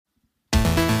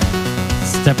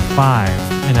Step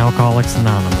 5 in Alcoholics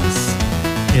Anonymous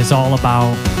is all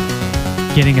about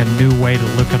getting a new way to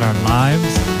look at our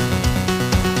lives,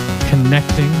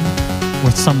 connecting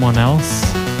with someone else,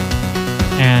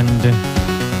 and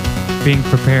being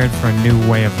prepared for a new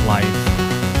way of life.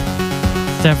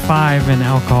 Step 5 in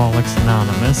Alcoholics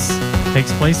Anonymous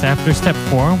takes place after Step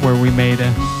 4, where we made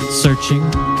a searching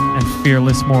and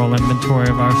fearless moral inventory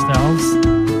of ourselves.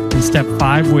 In Step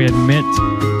 5, we admit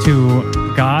to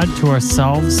God, to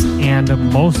ourselves, and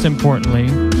most importantly,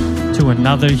 to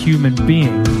another human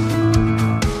being,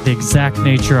 the exact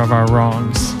nature of our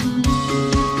wrongs.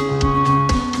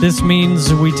 This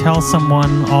means we tell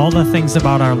someone all the things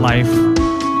about our life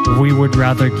we would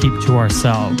rather keep to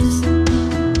ourselves.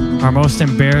 Our most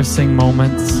embarrassing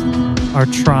moments, our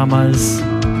traumas,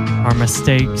 our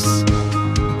mistakes,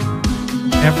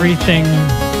 everything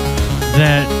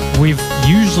that we've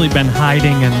usually been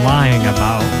hiding and lying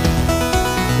about.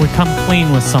 We come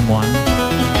clean with someone.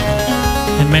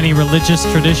 In many religious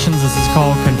traditions, this is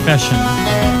called confession.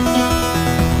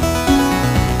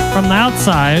 From the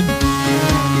outside,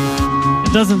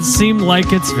 it doesn't seem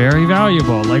like it's very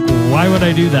valuable. Like, why would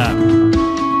I do that?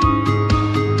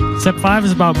 Step 5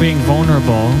 is about being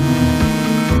vulnerable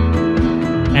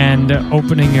and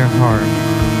opening your heart.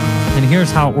 And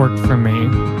here's how it worked for me.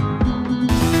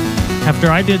 After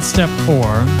I did Step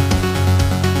 4,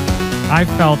 I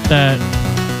felt that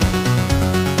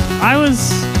I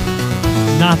was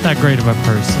not that great of a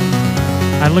person.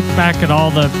 I looked back at all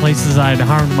the places I'd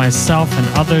harmed myself and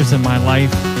others in my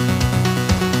life,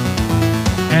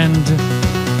 and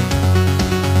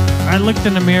I looked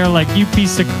in the mirror like, you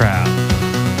piece of crap.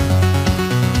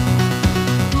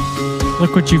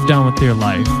 Look what you've done with your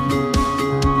life.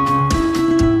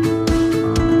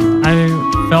 I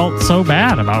felt so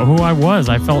bad about who I was.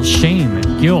 I felt shame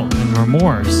and guilt and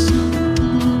remorse.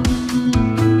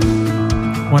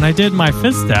 When I did my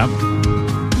 5th step,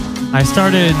 I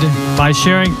started by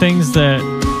sharing things that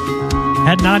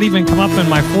had not even come up in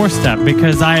my 4th step,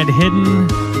 because I had hidden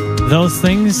those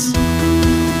things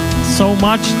so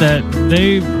much that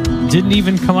they didn't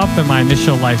even come up in my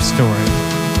initial life story.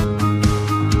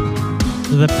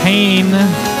 The pain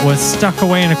was stuck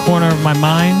away in a corner of my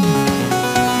mind,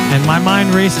 and my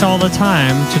mind raced all the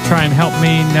time to try and help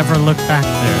me never look back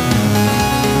there.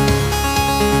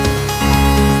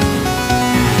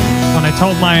 When I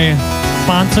told my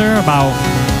sponsor about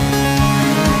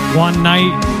one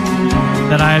night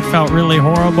that I had felt really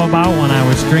horrible about when I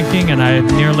was drinking and I had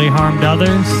nearly harmed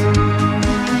others,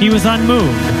 he was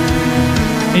unmoved.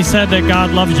 He said that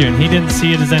God loved you and he didn't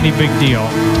see it as any big deal.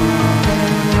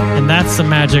 And that's the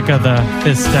magic of the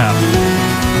 5th step.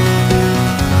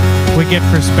 We get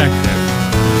perspective.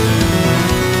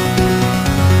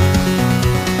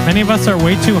 Many of us are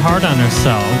way too hard on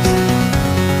ourselves.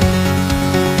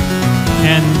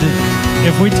 And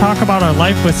if we talk about our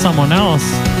life with someone else,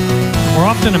 we're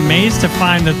often amazed to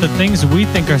find that the things we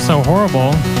think are so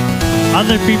horrible,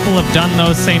 other people have done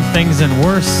those same things and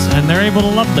worse, and they're able to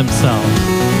love themselves.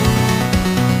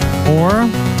 Or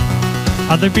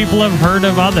other people have heard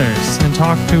of others and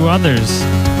talked to others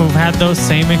who've had those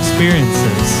same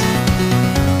experiences.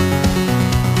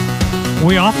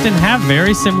 We often have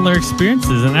very similar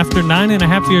experiences, and after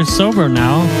 9.5 years sober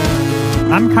now,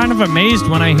 I'm kind of amazed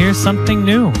when I hear something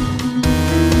new.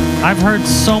 I've heard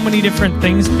so many different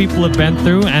things people have been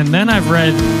through, and then I've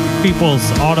read people's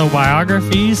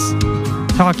autobiographies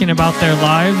talking about their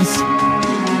lives.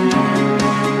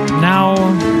 Now,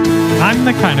 I'm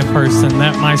the kind of person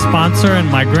that my sponsor and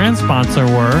my grand sponsor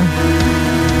were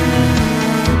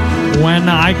when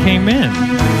I came in.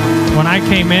 When I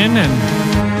came in and,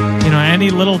 any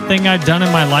little thing I'd done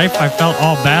in my life I felt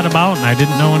all bad about, and I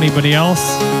didn't know anybody else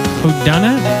who'd done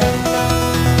it.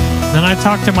 Then I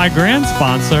talked to my grand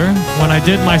sponsor when I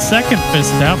did my second 5th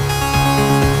step,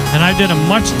 and I did a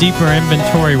much deeper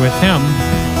inventory with him,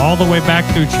 all the way back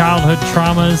through childhood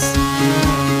traumas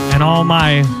and all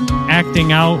my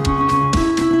acting out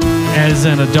as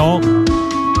an adult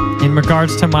in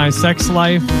regards to my sex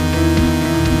life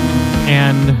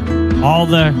and all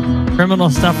the criminal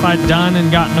stuff I'd done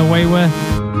and gotten away with.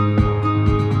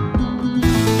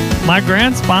 My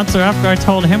grand sponsor, after I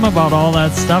told him about all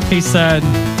that stuff, he said,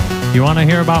 "You want to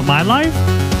hear about my life?"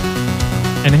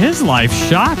 And his life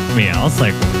shocked me. I was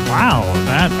like, wow,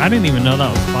 I didn't even know that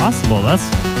was possible. That's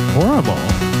horrible.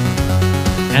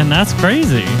 And that's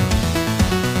crazy.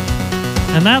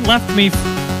 And that left me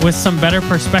with some better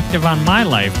perspective on my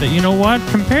life. That, you know what?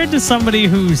 Compared to somebody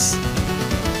who's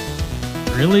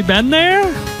really been there,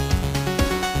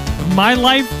 my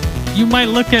life, you might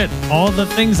look at all the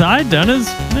things I'd done as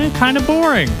kind of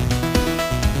boring.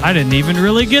 I didn't even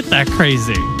really get that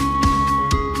crazy.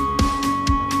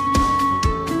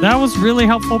 That was really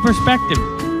helpful perspective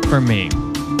for me.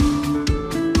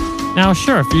 Now,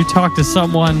 sure, if you talk to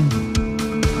someone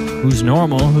who's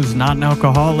normal, who's not an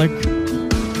alcoholic,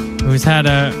 who's had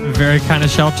a very kind of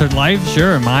sheltered life,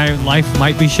 sure, my life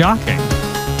might be shocking.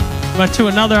 But to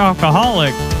another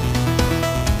alcoholic,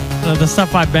 the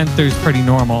stuff I've been through is pretty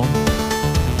normal.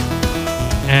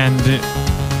 And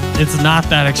it's not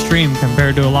that extreme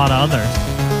compared to a lot of others.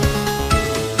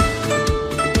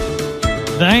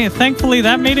 Thankfully,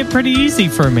 that made it pretty easy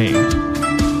for me.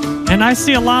 And I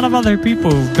see a lot of other people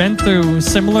who've been through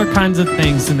similar kinds of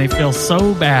things and they feel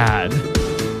so bad.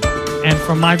 And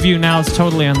from my view now, it's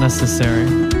totally unnecessary.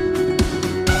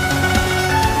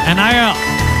 And I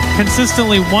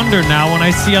consistently wonder now when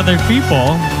I see other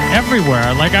people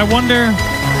everywhere. Like, I wonder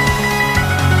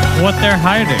what they're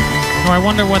hiding. Or I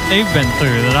wonder what they've been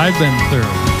through that I've been through.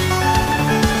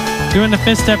 Doing the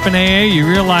fifth step in AA, you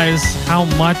realize how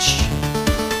much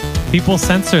people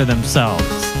censor themselves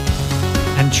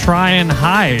and try and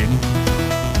hide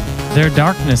their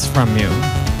darkness from you.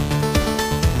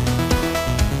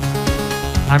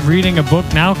 I'm reading a book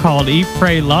now called Eat,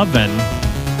 Pray, Love, and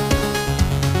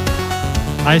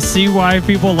I see why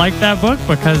people like that book,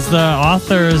 because the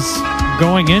author is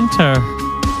going into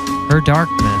her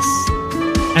darkness.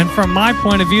 And from my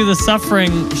point of view, the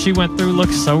suffering she went through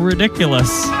looks so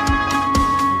ridiculous.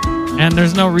 And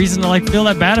there's no reason to feel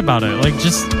that bad about it.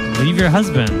 Just leave your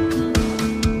husband.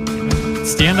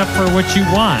 Stand up for what you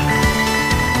want.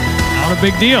 Not a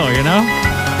big deal, you know?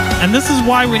 And this is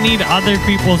why we need other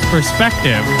people's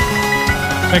perspective.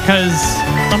 Because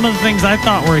some of the things I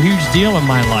thought were a huge deal in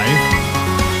my life,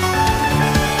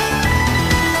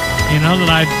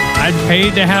 that I'd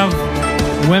paid to have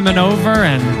women over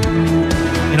and,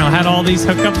 had all these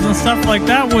hookups and stuff,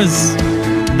 that was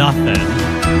nothing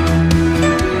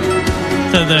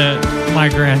to my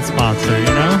grand sponsor,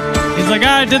 He's like,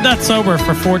 I did that sober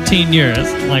for 14 years.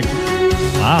 I'm like,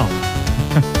 wow.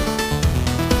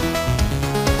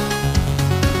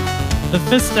 The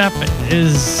fifth step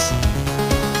is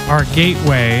our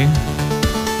gateway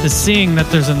to seeing that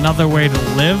there's another way to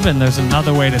live and there's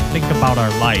another way to think about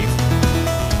our life.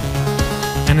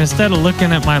 And instead of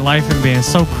looking at my life and being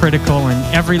so critical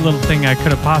and every little thing I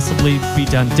could have possibly be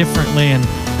done differently and,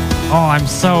 I'm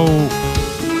so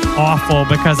awful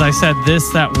because I said this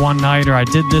that one night or I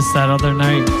did this that other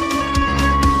night.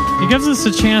 It gives us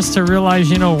a chance to realize,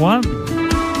 you know what?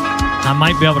 I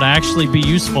might be able to actually be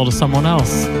useful to someone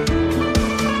else.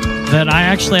 That I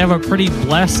actually have a pretty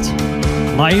blessed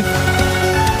life.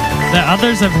 That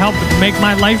others have helped make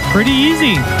my life pretty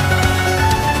easy.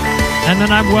 And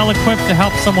then I'm well equipped to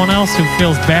help someone else who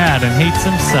feels bad and hates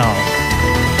himself.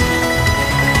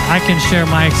 I can share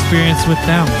my experience with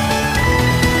them.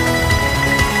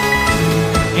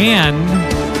 And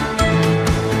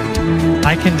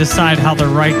I can decide how to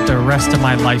write the rest of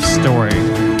my life story.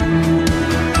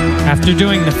 After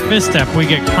doing the fifth step, we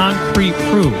get concrete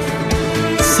proof,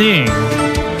 seeing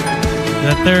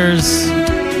that there's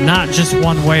not just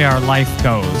one way our life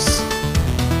goes.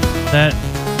 That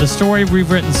the story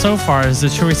we've written so far is the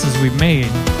choices we've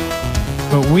made,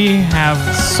 but we have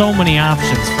so many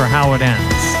options for how it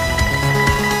ends.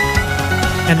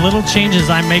 And little changes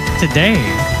I make today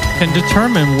can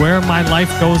determine where my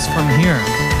life goes from here.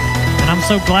 And I'm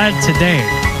so glad today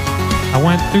I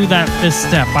went through that fifth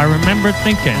step. I remember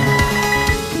thinking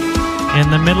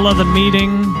in the middle of the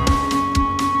meeting,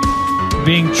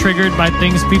 being triggered by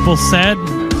things people said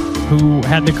who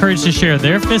had the courage to share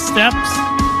their fifth steps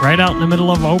right out in the middle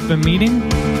of an open meeting.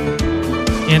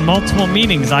 In multiple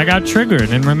meetings, I got triggered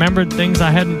and remembered things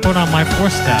I hadn't put on my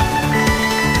fourth step.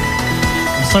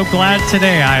 I'm so glad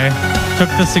today I took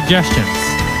the suggestions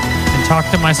and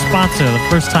talked to my sponsor the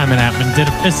first time it happened, did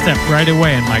a fifth step right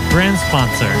away, and my grand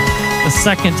sponsor the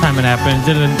second time it happened,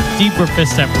 did a deeper fifth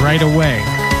step right away,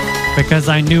 because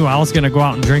I knew I was going to go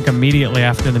out and drink immediately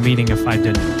after the meeting if I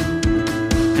didn't.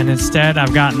 And instead,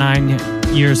 I've got 9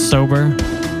 years sober.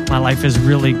 My life is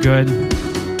really good,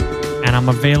 and I'm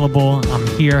available. I'm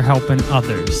here helping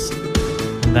others,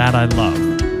 and that I love.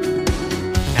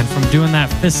 And from doing that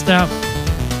fifth step,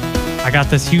 I got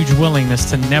this huge willingness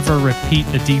to never repeat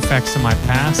the defects of my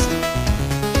past,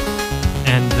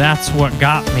 and that's what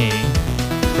got me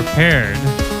prepared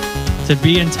to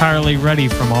be entirely ready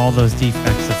from all those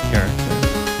defects of character.